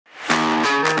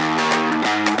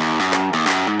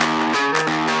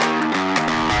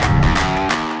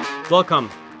Welcome,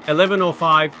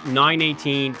 1105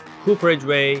 918 Cooperage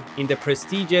Way in the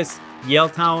prestigious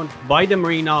Yaletown by the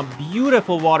marina.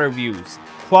 Beautiful water views,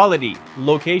 quality,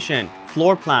 location,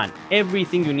 floor plan,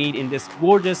 everything you need in this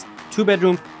gorgeous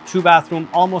 2-bedroom, 2-bathroom,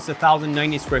 almost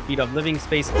 1,090 square feet of living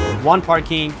space, 1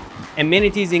 parking.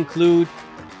 Amenities include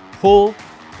pool,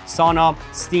 sauna,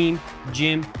 steam,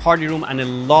 gym, party room, and a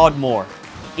lot more.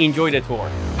 Enjoy the tour.